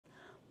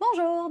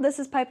Bonjour, this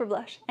is Piper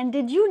Blush, and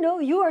did you know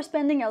you are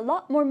spending a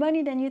lot more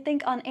money than you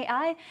think on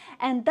AI?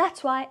 And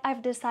that's why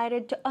I've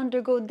decided to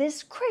undergo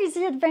this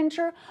crazy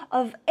adventure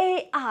of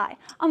AI.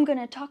 I'm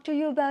gonna talk to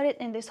you about it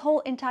in this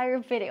whole entire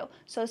video,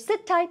 so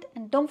sit tight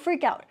and don't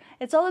freak out.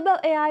 It's all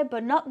about AI,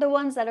 but not the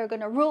ones that are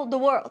gonna rule the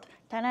world.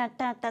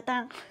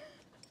 Ta-da-ta-ta-ta.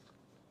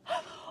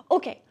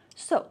 Okay,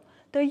 so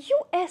the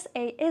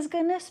USA is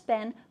gonna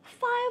spend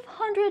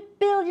 $500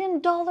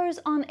 billion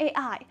on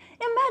AI.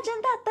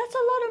 Imagine that, that's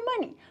a lot of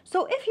money.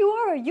 So if you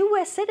are a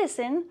US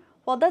citizen,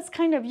 well, that's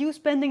kind of you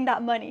spending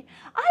that money.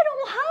 I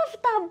don't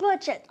have that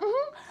budget.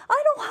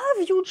 I don't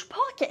have huge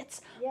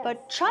pockets. Yes,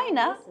 but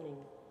China... I'm listening.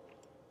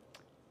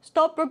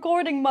 Stop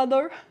recording,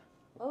 mother.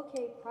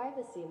 Okay,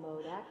 privacy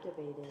mode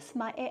activated. It's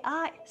my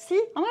AI.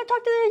 See, I'm gonna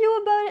talk to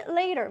you about it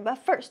later, but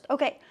first,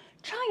 okay,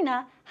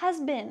 China has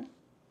been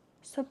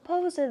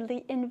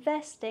supposedly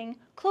investing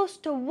close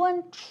to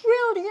 $1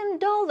 trillion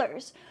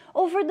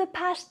over the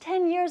past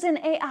 10 years in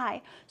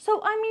AI.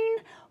 So, I mean,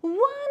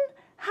 one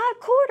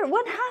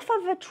half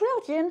of a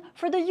trillion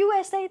for the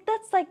USA,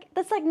 that's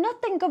like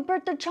nothing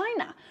compared to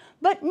China.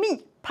 But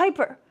me,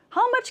 Piper,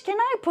 how much can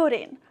I put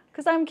in?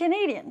 Because I'm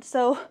Canadian,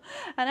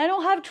 and I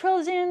don't have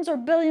trillions or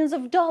billions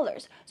of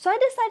dollars. So I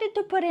decided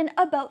to put in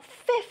about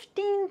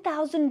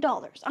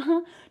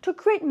 $15,000 to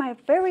create my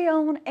very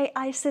own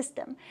AI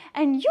system.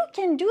 And you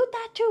can do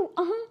that too,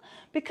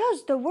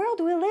 because the world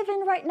we live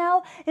in right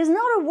now is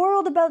not a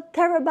world about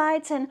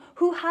terabytes and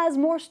who has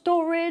more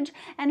storage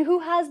and who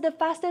has the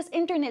fastest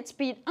internet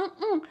speed.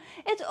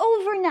 It's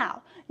over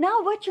now.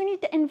 Now what you need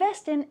to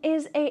invest in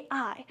is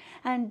AI.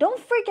 And don't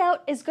freak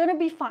out, it's gonna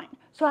be fine.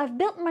 So I've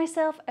built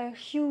myself a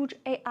huge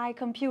AI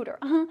computer,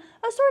 a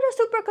sort of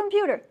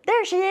supercomputer.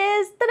 There she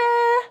is,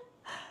 ta-da!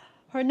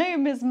 Her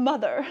name is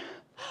Mother.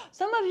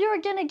 Some of you are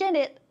gonna get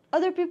it,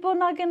 other people are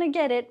not gonna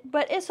get it,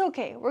 but it's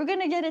okay, we're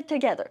gonna get it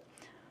together.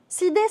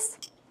 See this?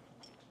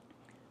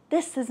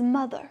 This is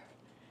Mother.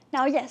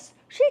 Now yes,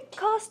 she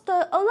cost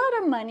a lot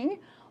of money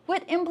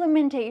with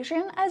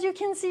implementation. As you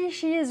can see,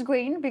 she is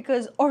green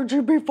because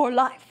RGB for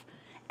life.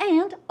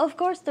 And of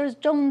course there's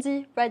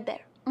Jonesy right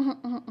there.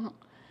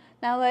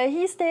 Now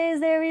he stays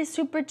there, he's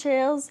super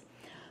chills.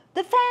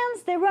 The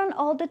fans, they run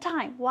all the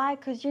time. Why?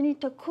 Because you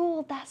need to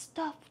cool that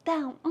stuff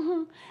down.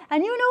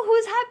 And you know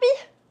who's happy?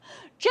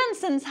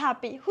 Jensen's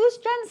happy. Who's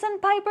Jensen,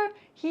 Piper?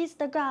 He's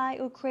the guy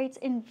who creates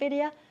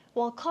NVIDIA,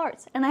 well,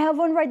 cards. And I have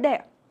one right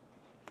there.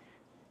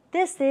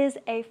 This is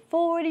a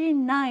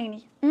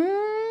 4090.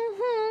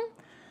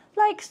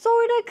 Like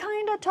sorta,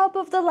 kinda top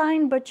of the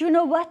line, but you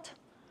know what?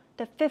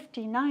 The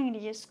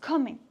 5090 is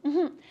coming.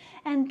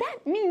 And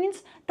that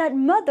means that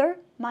Mother,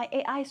 my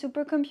AI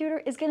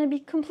supercomputer, is going to be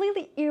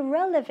completely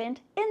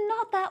irrelevant in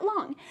not that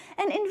long.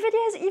 And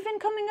NVIDIA is even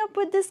coming up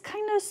with this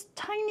kind of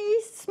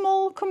tiny,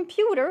 small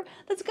computer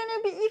that's going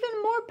to be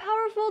even more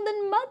powerful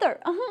than Mother.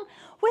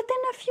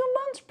 Within a few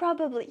months,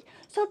 probably.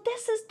 So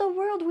this is the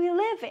world we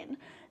live in.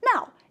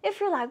 Now, if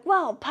you're like,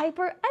 wow,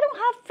 Piper, I don't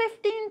have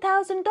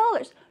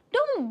 $15,000.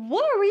 Don't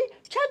worry,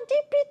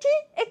 ChatGPT,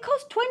 it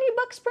costs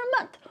 $20 per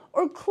month.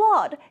 Or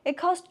Claude, it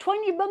costs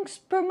 $20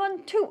 per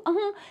month too.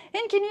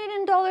 In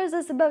Canadian dollars,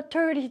 it's about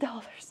 $30.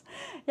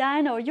 Yeah,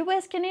 I know,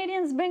 US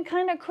Canadians been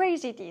kind of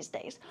crazy these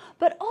days.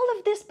 But all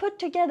of this put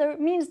together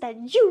means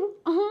that you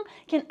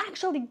can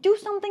actually do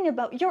something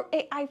about your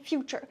AI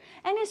future.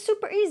 And it's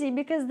super easy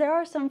because there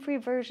are some free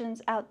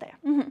versions out there.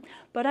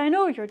 But I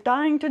know you're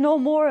dying to know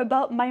more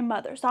about my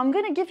Mother, so I'm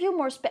gonna give you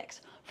more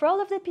specs. For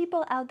all of the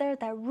people out there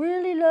that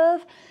really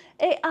love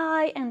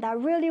AI and that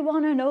really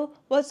want to know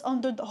what's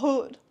under the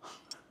hood.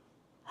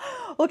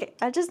 Okay,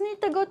 I just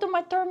need to go to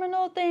my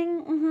terminal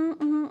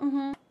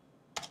thing.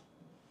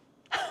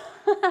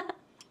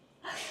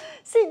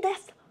 See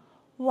this?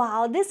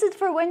 Wow, this is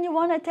for when you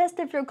want to test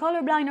if you're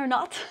colorblind or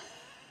not.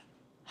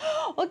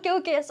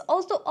 Okay, it's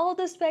also all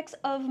the specs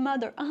of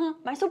Mother.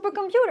 My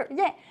supercomputer,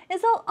 yeah,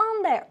 it's all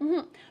on there.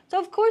 So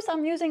of course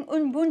I'm using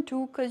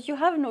Ubuntu because you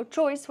have no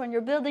choice when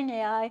you're building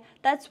AI.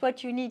 That's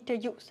what you need to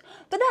use.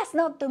 But that's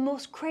not the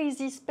most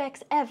crazy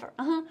specs ever.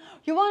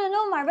 You want to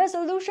know my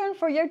resolution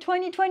for year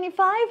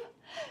 2025?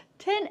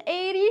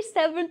 1080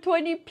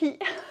 720p.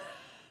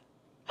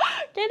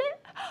 Get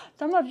it?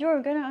 Some of you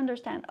are gonna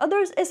understand.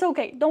 Others, it's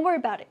okay. Don't worry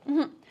about it.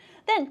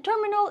 Then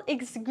terminal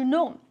is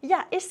GNOME.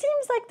 Yeah, it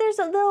seems like there's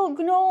a little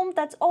GNOME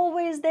that's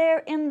always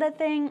there in the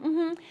thing.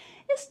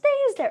 It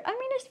stays there. I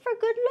mean, it's for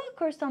good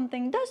luck or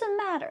something. Doesn't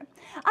matter.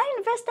 I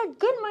invested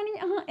good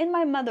money in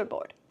my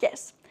motherboard.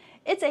 Yes,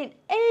 it's an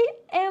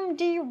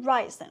AMD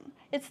Ryzen.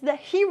 It's the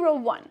Hero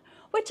one,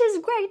 which is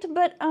great,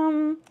 but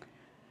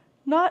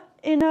not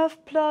enough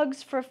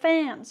plugs for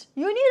fans.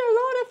 You need a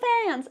lot of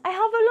fans. I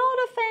have a lot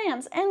of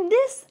fans, and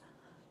this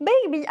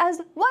baby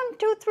has 1,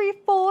 2, 3,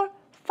 4,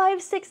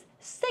 5, 6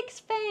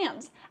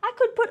 fans. I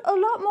could put a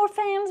lot more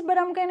fans, but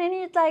I'm gonna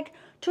need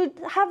to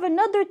have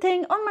another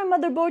thing on my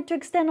motherboard to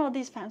extend all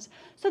these fans.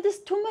 So there's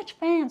too much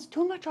fans,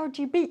 too much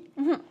RGB.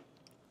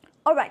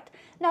 Alright,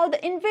 now the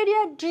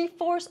NVIDIA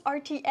GeForce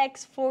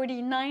RTX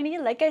 4090,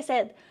 like I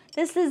said,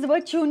 this is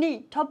what you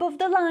need, top of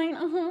the line,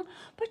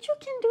 but you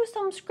can do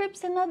some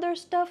scripts and other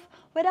stuff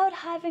without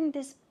having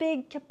this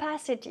big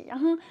capacity,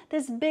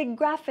 this big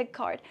graphic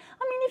card.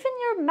 I mean, even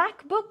your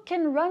MacBook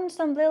can run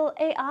some little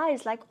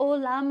AIs like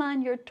Olama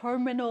in your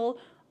terminal,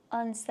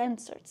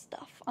 uncensored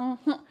stuff.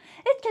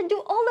 It can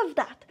do all of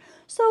that.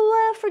 So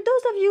for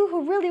those of you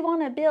who really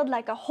want to build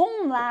like a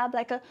home lab,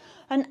 like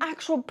an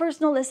actual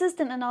personal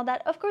assistant and all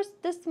that, of course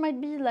this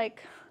might be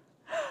like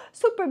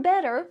super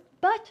better,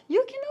 but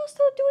you can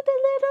also do the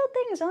little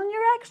things on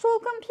your actual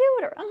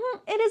computer.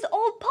 It is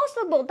all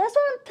possible. That's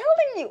what I'm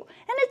telling you.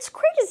 And it's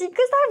crazy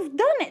because I've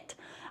done it.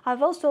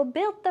 I've also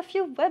built a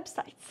few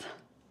websites.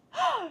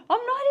 I'm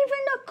not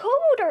even a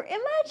coder.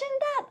 Imagine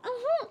that.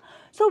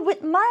 So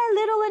with my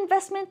little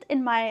investment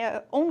in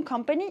my own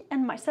company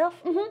and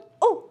myself,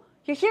 oh,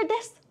 you hear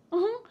this?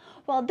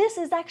 Well, this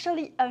is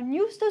actually a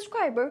new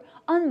subscriber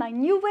on my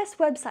newest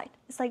website.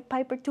 It's like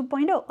Piper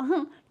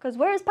 2.0. Because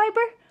where is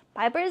Piper?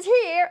 Piper is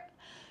here.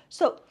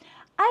 So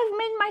I've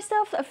made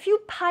myself a few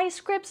Pi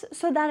scripts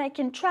so that I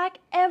can track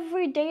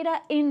every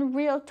data in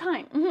real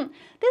time.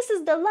 This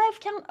is the live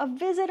count of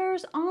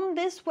visitors on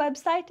this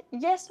website,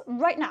 yes,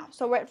 right now.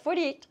 So we're at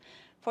 48,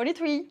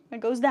 43, it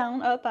goes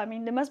down, up, I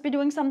mean, they must be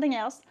doing something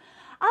else.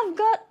 I've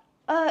got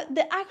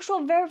the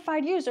actual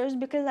verified users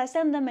because I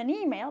send them an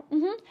email,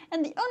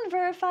 and the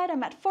unverified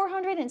I'm at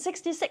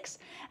 466.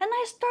 And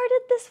I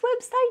started this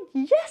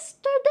website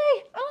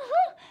yesterday.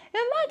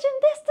 Imagine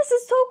this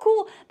is so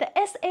cool. The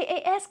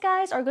SaaS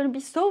guys are going to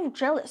be so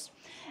jealous.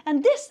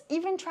 And this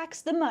even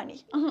tracks the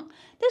money.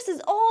 This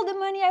is all the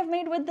money I've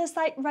made with this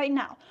site right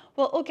now.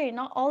 Well, okay,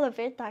 not all of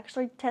it. I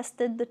actually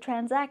tested the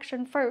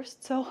transaction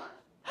first, so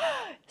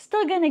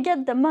still gonna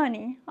get the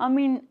money. I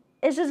mean,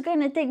 it's just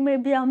gonna take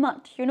maybe a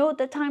month, you know,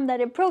 the time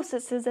that it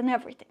processes and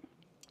everything.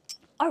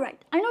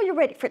 Alright, I know you're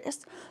ready for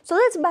this, so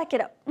let's back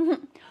it up.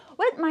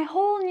 With my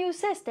whole new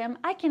system,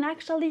 I can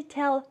actually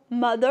tell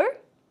Mother,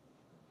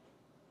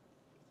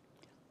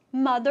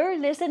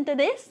 listen to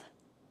this.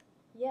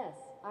 Yes,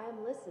 I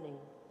am listening.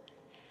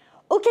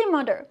 Okay,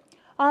 Mother,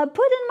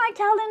 put in my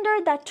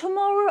calendar that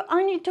tomorrow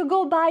I need to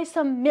go buy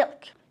some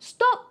milk.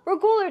 Stop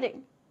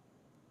recording.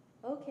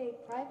 Okay,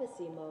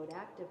 privacy mode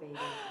activated.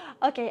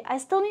 Okay, I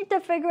still need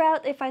to figure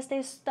out if I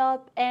say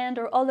stop and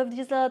or all of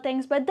these little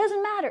things, but it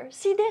doesn't matter.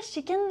 See this?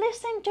 She can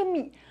listen to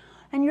me.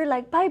 And you're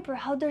like, Piper,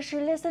 how does she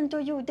listen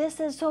to you? This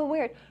is so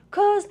weird.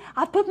 Cause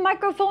I put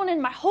microphone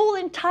in my whole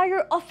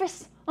entire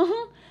office.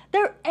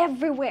 They're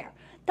everywhere.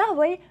 That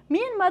way,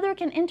 me and Mother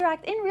can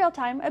interact in real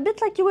time, a bit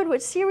like you would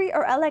with Siri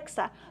or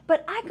Alexa.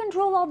 But I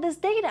control all this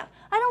data.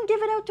 I don't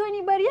give it out to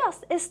anybody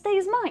else. It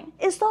stays mine.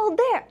 It's all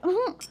there.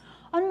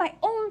 On my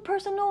own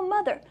personal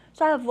Mother.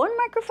 So I have one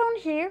microphone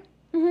here.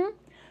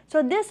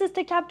 So this is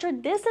to capture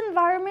this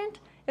environment.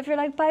 If you're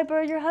like,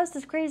 Piper, your house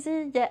is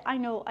crazy. Yeah, I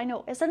know.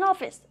 It's an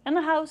office and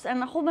a house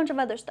and a whole bunch of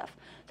other stuff.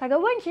 So I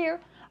got one here.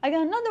 I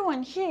got another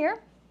one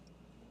here.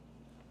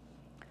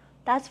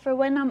 That's for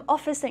when I'm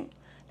officing.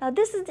 Now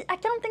this is the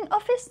accounting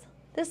office.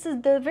 This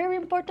is the very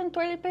important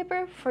toilet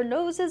paper for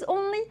noses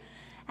only.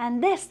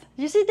 And this,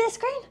 you see this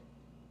screen?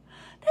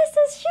 This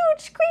is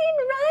huge screen,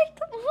 right?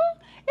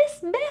 It's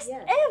best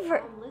ever.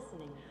 I'm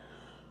listening.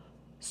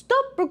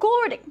 Stop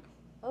recording.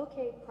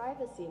 Okay,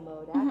 privacy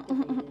mode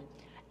activated.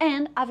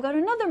 And I've got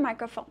another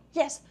microphone.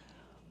 Yes.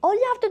 All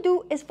you have to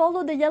do is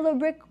follow the yellow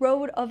brick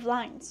road of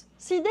lines.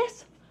 See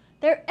this?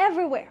 They're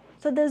everywhere.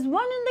 So there's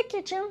one in the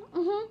kitchen.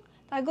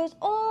 That goes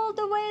all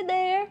the way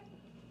there.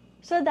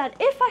 So that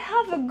if I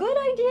have a good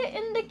idea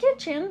in the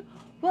kitchen,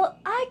 well,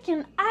 I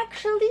can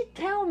actually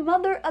tell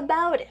Mother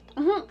about it.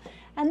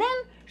 And then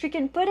she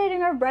can put it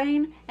in her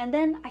brain, and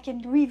then I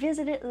can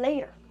revisit it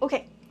later.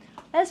 Okay,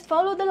 let's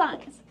follow the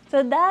lines.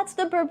 So that's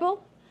the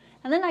purple.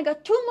 And then I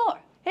got two more.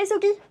 Hey,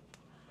 Suki.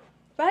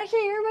 Right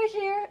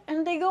here,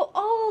 and they go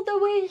all the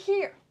way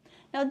here.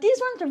 Now, these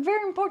ones are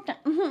very important.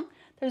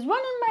 There's one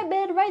in my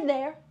bed right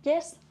there.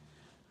 Yes.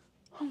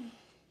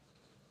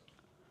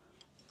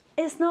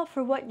 It's not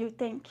for what you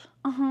think.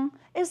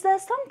 It's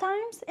that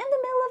sometimes in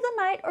the middle of the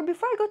night or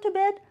before I go to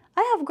bed,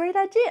 I have great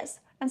ideas.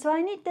 And so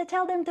I need to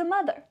tell them to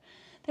Mother.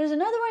 There's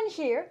another one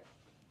here.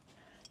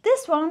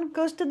 This one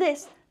goes to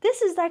this.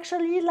 This is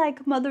actually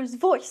like Mother's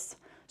voice.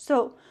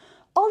 So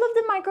all of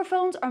the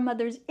microphones are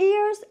Mother's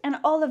ears and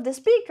all of the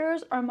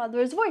speakers are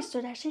Mother's voice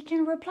so that she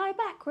can reply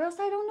back, or else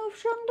I don't know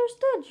if she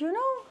understood, you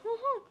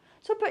know?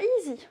 Super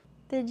easy.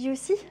 Did you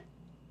see?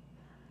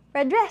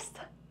 Red dress.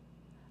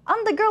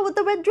 I'm the girl with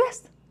the red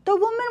dress. The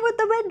woman with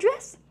the red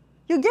dress.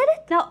 You get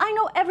it? Now I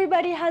know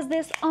everybody has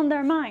this on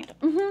their mind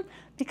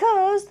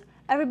because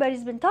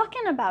everybody's been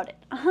talking about it.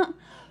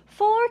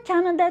 For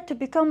Canada to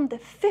become the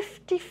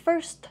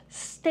 51st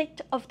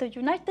state of the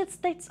United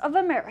States of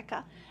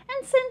America.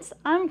 And since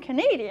I'm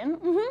Canadian,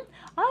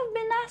 I've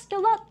been asked a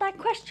lot that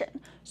question.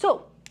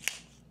 So,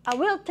 I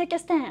will take a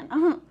stand.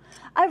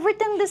 I've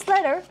written this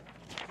letter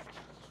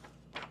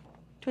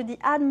to the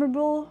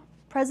admirable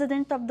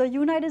President of the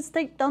United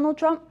States, Donald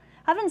Trump.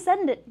 I haven't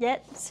sent it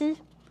yet, see?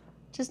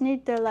 Just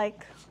need to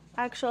like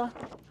actually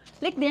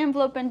lick the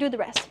envelope and do the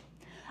rest.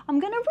 I'm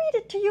gonna read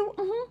it to you,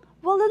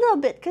 well, a little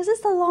bit, because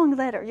it's a long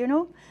letter, you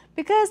know,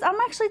 because I'm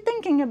actually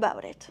thinking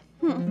about it.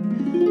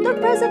 The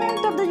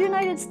President of the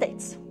United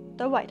States,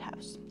 the White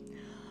House,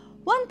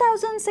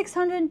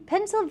 1600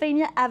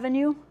 Pennsylvania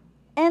Avenue,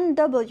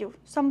 NW,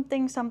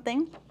 something,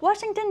 something,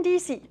 Washington,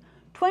 D.C.,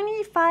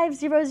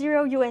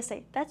 2500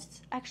 USA.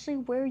 That's actually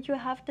where you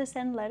have to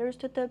send letters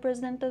to the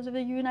President of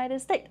the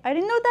United States. I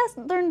didn't know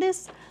that, learned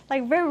this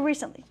like very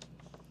recently.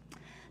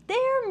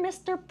 Dear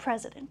Mr.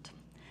 President,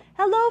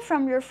 hello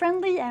from your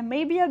friendly and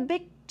maybe a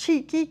bit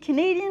cheeky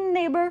Canadian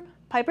neighbor,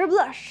 Piper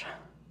Blush.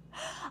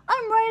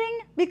 I'm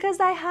writing because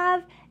I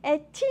have a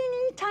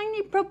teeny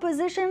tiny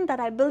proposition that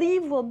I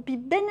believe will be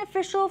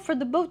beneficial for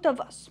the both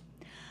of us.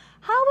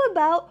 How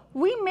about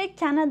we make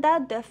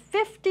Canada the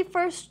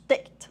 51st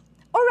state?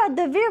 Or at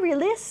the very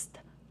least,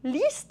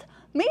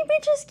 maybe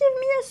just give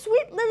me a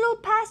sweet little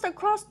pass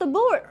across the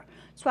border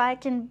so I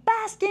can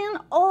bask in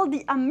all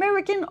the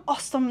American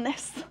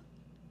awesomeness.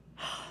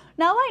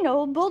 Now I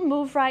know, bold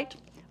move, right?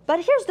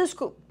 But here's the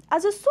scoop.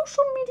 As a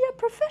social media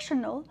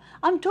professional,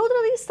 I'm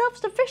totally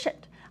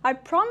self-sufficient. I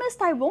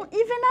promised I won't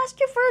even ask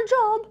you for a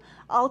job.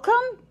 I'll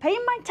come pay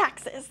my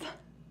taxes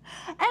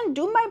and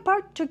do my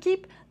part to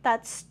keep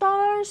that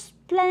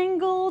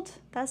star-spangled,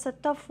 that's a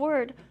tough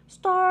word,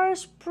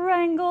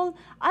 star-spangled,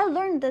 I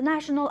learned the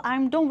national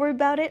anthem, don't worry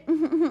about it,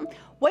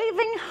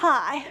 waving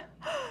high,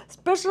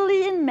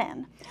 especially in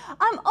men.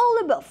 I'm all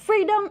about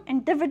freedom,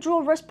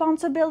 individual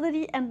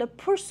responsibility, and the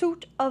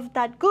pursuit of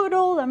that good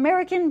old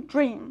American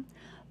dream.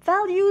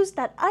 Values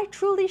that I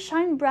truly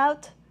shine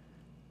bright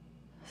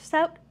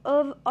south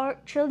of our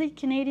chilly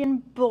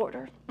Canadian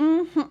border.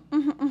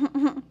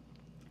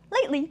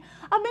 Lately,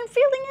 I've been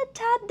feeling a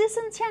tad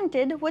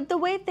disenchanted with the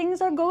way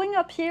things are going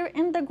up here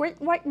in the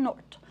Great White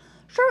North.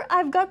 Sure,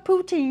 I've got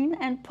poutine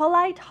and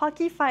polite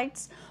hockey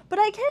fights, but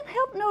I can't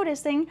help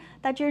noticing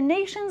that your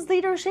nation's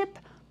leadership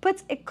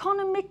puts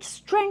economic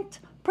strength,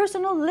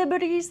 personal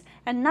liberties,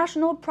 and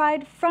national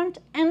pride front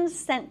and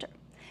center.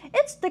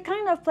 It's the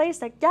kind of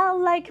place a gal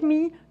like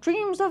me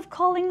dreams of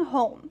calling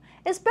home,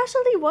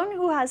 especially one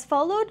who has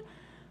followed,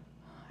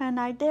 and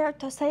I dare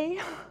to say,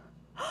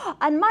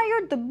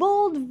 admired the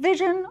bold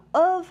vision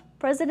of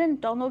President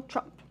Donald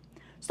Trump.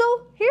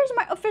 So here's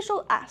my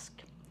official ask.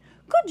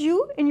 Could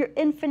you, in your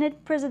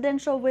infinite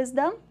presidential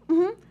wisdom,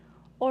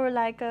 or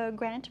like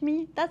grant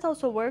me, that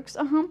also works,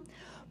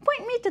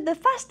 point me to the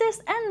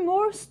fastest and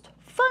most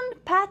fun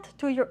path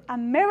to your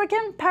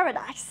American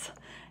paradise?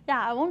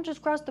 Yeah, I won't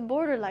just cross the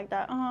border like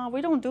that.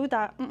 We don't do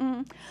that.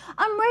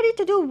 I'm ready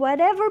to do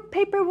whatever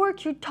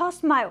paperwork you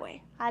toss my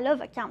way. I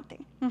love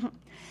accounting.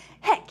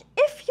 Heck,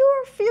 if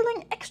you're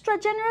feeling extra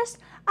generous,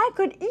 I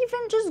could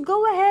even just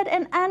go ahead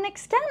and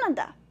annex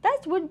Canada.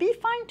 That would be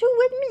fine too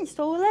with me,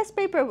 so less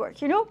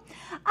paperwork, you know?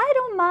 I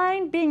don't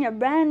mind being a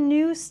brand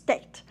new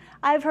state.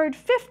 I've heard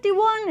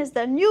 51 is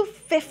the new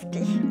 50.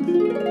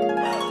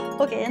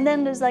 Okay, and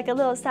then there's like a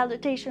little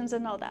salutations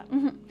and all that.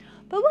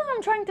 But what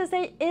I'm trying to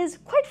say is,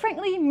 quite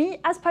frankly, me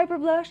as Piper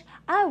Blush,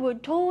 I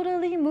would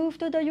totally move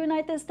to the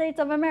United States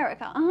of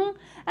America. And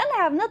I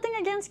have nothing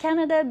against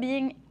Canada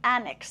being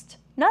annexed.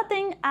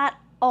 Nothing at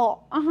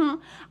all.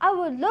 I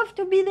would love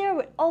to be there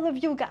with all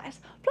of you guys.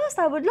 Plus,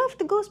 I would love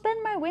to go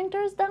spend my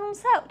winters down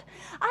south.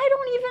 I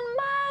don't even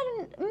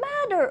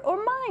matter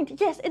or mind.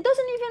 Yes, it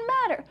doesn't even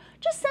matter.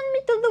 Just send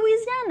me to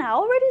Louisiana. I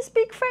already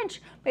speak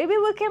French. Maybe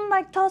we can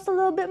like toss a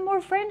little bit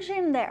more French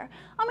in there.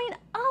 I mean,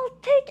 I'll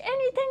take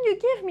anything you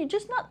give me,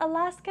 just not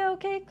Alaska,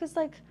 okay? Because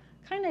like,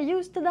 kind of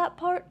used to that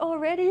part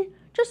already.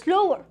 Just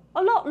lower,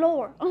 a lot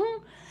lower.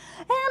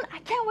 And I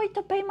can't wait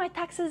to pay my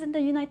taxes in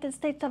the United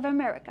States of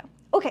America.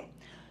 Okay,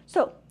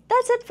 so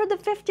that's it for the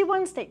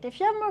 51 state. If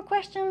you have more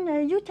questions,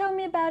 you tell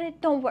me about it,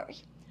 don't worry.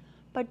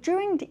 But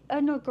during the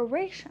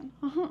inauguration,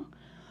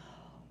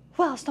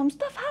 well, some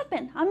stuff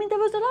happened. I mean, there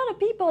was a lot of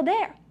people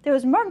there. There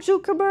was Mark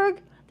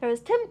Zuckerberg, there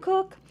was Tim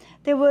Cook,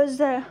 there was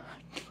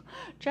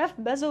Jeff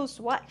Bezos'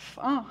 wife.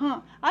 I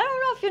don't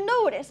know if you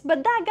noticed,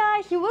 but that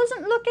guy, he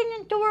wasn't looking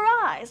into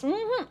her eyes.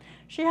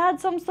 She had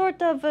some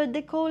sort of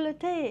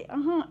décolleté.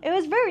 It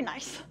was very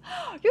nice.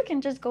 You can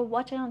just go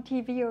watch it on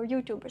TV or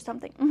YouTube or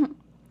something.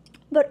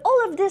 But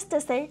all of this to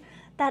say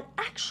that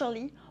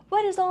actually,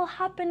 what is all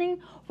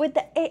happening with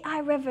the AI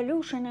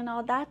revolution and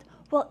all that,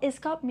 well, it's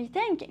got me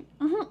thinking.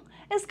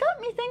 It's got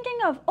me thinking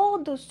of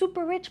all those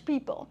super rich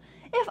people.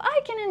 If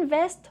I can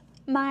invest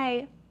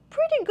my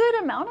pretty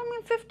good amount, I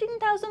mean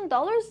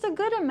 $15,000 is a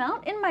good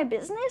amount in my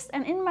business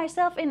and in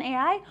myself in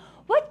AI,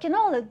 what can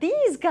all of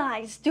these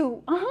guys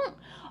do?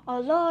 A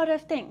lot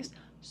of things.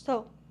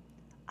 So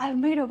I've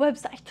made a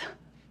website.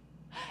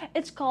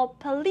 It's called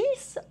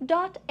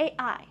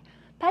Palice.ai.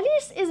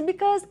 Palice is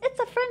because it's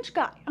a French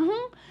guy.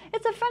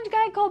 It's a French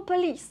guy called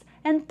Palice.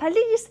 And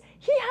Palice,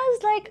 he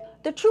has like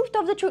the truth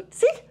of the truth.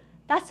 See?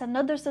 That's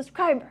another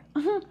subscriber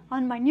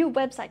on my new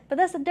website. But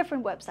that's a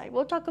different website.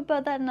 We'll talk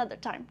about that another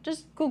time.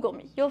 Just Google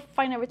me. You'll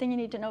find everything you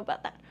need to know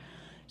about that.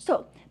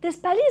 So this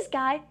Palice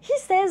guy, he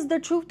says the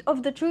truth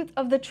of the truth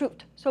of the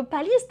truth. So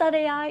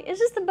Palice.ai is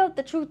just about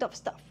the truth of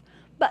stuff.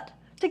 But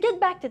to get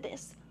back to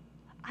this,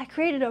 I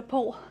created a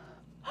poll.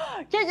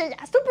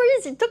 Yeah, super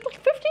easy. It took like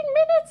 15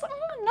 minutes.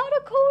 Not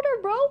a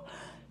coder, bro.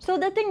 So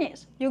the thing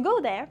is, you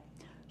go there,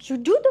 you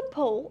do the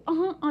poll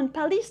on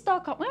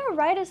Palice.com. I'm gonna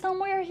write it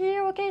somewhere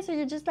here, okay? So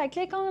you just like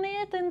click on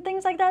it and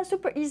things like that,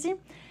 super easy.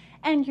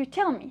 And you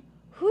tell me,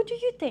 who do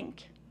you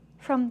think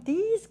from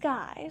these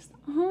guys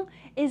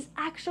is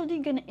actually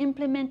gonna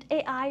implement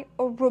AI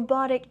or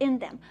robotic in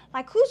them?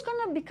 Like, who's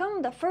gonna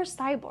become the first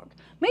cyborg?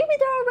 Maybe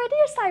they're already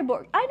a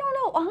cyborg. I don't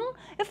know.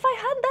 If I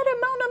had that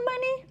amount of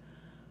money,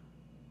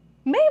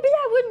 maybe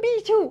I would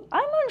be too.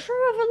 I'm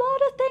unsure of a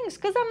lot of things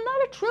because I'm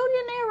not a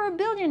trillionaire or a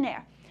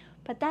billionaire.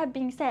 But that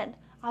being said,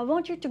 I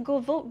want you to go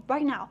vote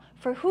right now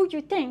for who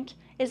you think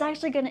is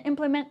actually going to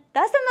implement,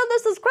 that's another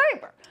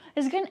subscriber,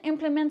 is going to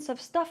implement some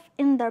stuff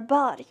in their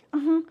body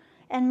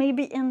and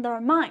maybe in their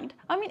mind.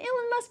 I mean,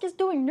 Elon Musk is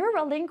doing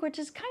Neuralink, which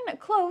is kind of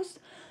close,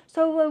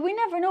 so we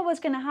never know what's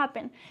going to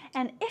happen.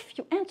 And if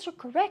you answer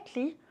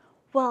correctly,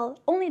 well,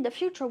 only the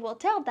future will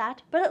tell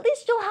that, but at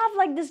least you'll have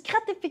like this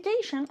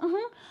gratification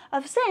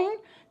of saying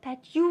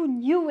that you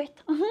knew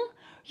it.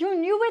 You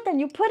knew it and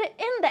you put it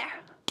in there.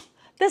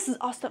 This is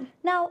awesome.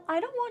 Now, I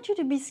don't want you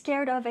to be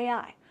scared of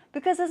AI,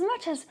 because as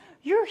much as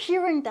you're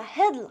hearing the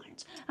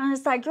headlines and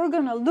it's like you're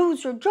gonna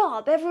lose your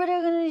job,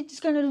 everybody's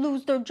gonna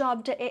lose their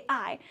job to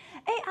AI.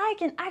 AI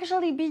can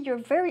actually be your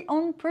very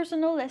own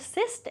personal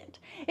assistant.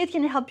 It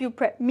can help you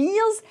prep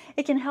meals,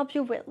 it can help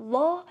you with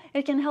law,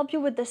 it can help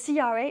you with the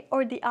CRA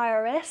or the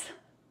IRS.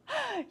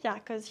 Yeah,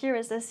 because here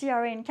is the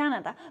CRA in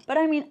Canada. But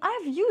I mean,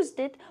 I've used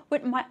it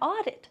with my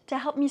audit to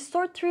help me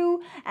sort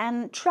through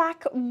and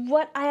track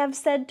what I have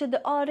said to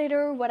the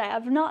auditor, what I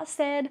have not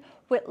said,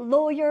 with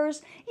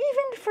lawyers,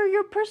 even for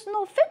your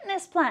personal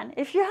fitness plan.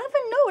 If you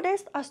haven't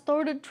noticed, I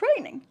started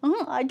training.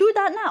 I do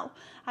that now.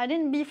 I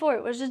didn't before,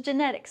 it was just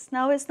genetics.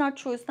 Now it's not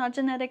true, it's not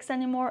genetics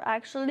anymore, I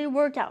actually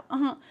work out.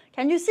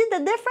 Can you see the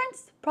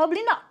difference?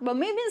 Probably not, but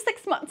maybe in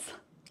 6 months.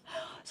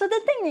 So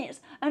the thing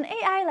is, an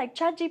AI like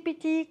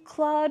ChatGPT,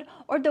 Claude,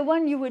 or the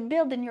one you would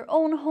build in your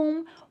own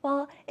home,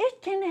 well,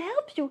 it can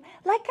help you.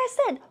 Like I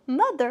said,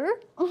 mother,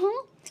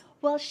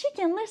 well, she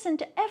can listen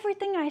to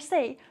everything I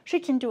say. She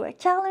can do a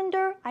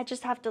calendar. I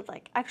just have to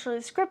like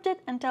actually script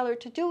it and tell her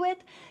to do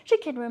it. She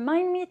can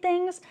remind me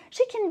things.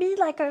 She can be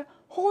like a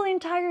whole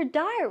entire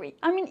diary.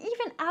 I mean,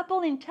 even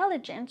Apple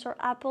Intelligence or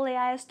Apple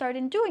AI has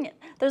started doing it.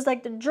 There's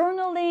like the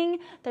journaling,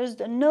 there's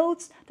the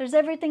notes, there's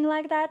everything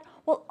like that.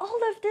 Well, all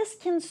of this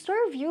can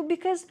serve you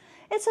because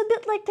it's a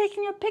bit like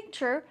taking a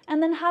picture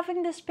and then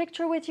having this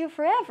picture with you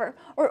forever,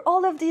 or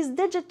all of these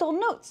digital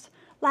notes.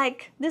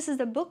 Like, this is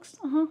the books,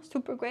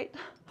 super great,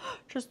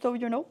 just so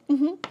you know.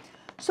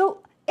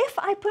 So if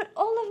I put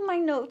all of my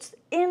notes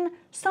in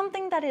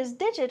something that is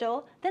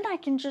digital, then I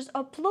can just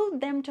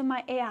upload them to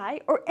my AI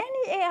or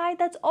any AI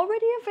that's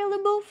already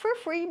available for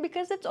free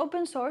because it's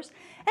open source,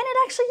 and it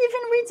actually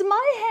even reads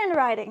my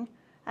handwriting.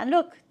 And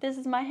look, this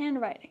is my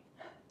handwriting.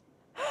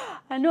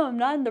 I know I'm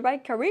not in the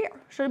right career.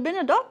 Should have been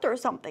a doctor or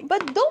something.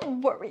 But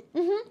don't worry.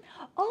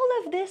 All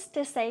of this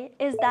to say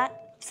is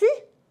that, see?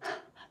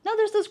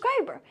 Another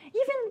subscriber.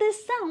 Even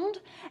this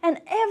sound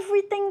and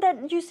everything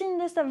that you see in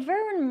this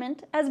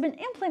environment has been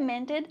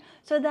implemented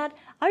so that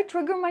I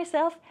trigger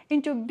myself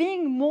into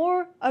being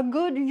more a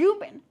good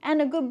human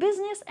and a good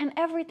business and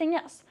everything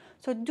else.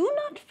 So do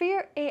not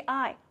fear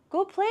AI.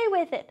 Go play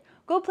with it.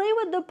 Go play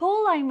with the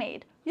poll I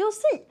made. You'll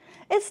see.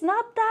 It's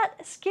not that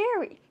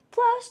scary.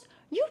 Plus,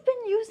 you've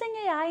been using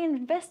AI and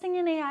investing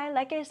in AI,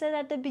 like I said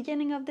at the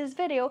beginning of this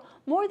video,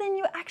 more than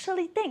you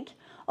actually think.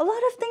 A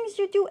lot of things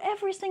you do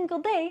every single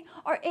day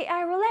are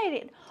AI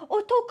related.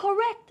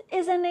 Autocorrect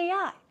is an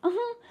AI.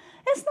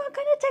 It's not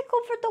going to take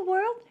over the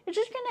world. It's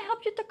just going to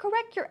help you to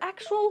correct your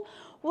actual,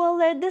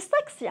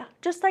 dyslexia,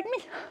 just like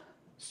me.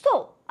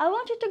 So, I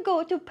want you to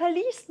go to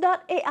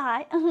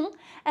Palice.ai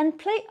and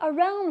play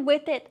around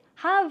with it.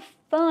 Have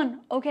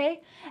fun,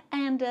 okay?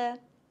 And,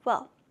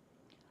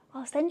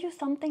 I'll send you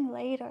something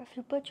later if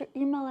you put your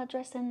email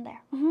address in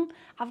there.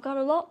 I've got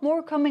a lot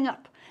more coming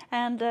up.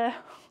 And,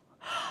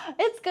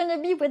 it's gonna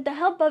be with the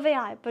help of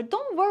AI, but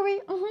don't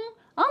worry,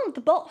 I'm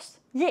the boss.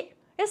 Yeah,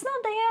 it's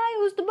not the AI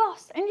who's the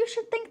boss, and you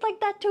should think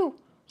like that too.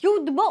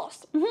 You the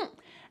boss.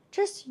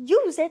 Just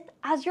use it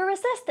as your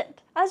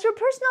assistant, as your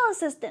personal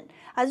assistant,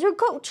 as your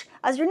coach,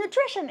 as your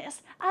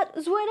nutritionist,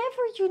 as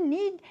whatever you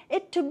need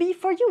it to be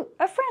for you.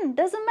 A friend,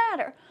 doesn't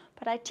matter.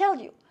 But I tell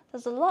you,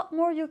 there's a lot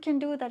more you can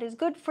do that is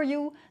good for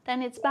you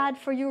than it's bad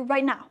for you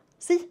right now.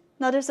 See?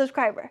 Another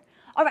subscriber.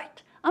 All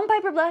right. I'm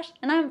Piper Blush,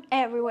 and I'm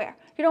everywhere.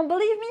 You don't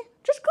believe me?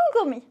 Just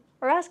Google me,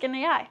 or ask an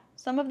AI.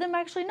 Some of them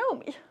actually know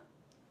me.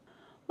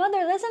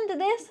 Mother, listen to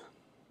this.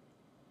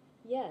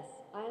 Yes,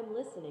 I am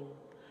listening.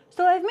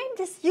 So I've made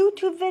this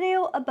YouTube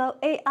video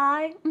about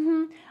AI,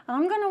 and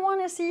I'm gonna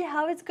wanna see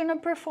how it's gonna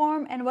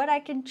perform and what I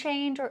can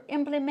change or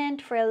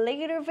implement for a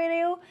later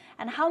video,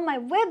 and how my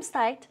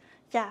website,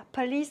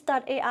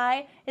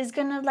 Palice.ai, is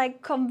gonna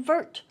like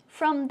convert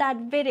from that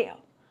video.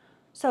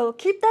 So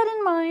keep that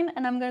in mind,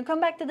 and I'm gonna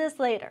come back to this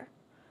later.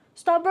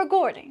 Stop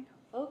recording.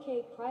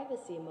 Okay,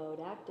 privacy mode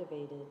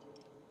activated.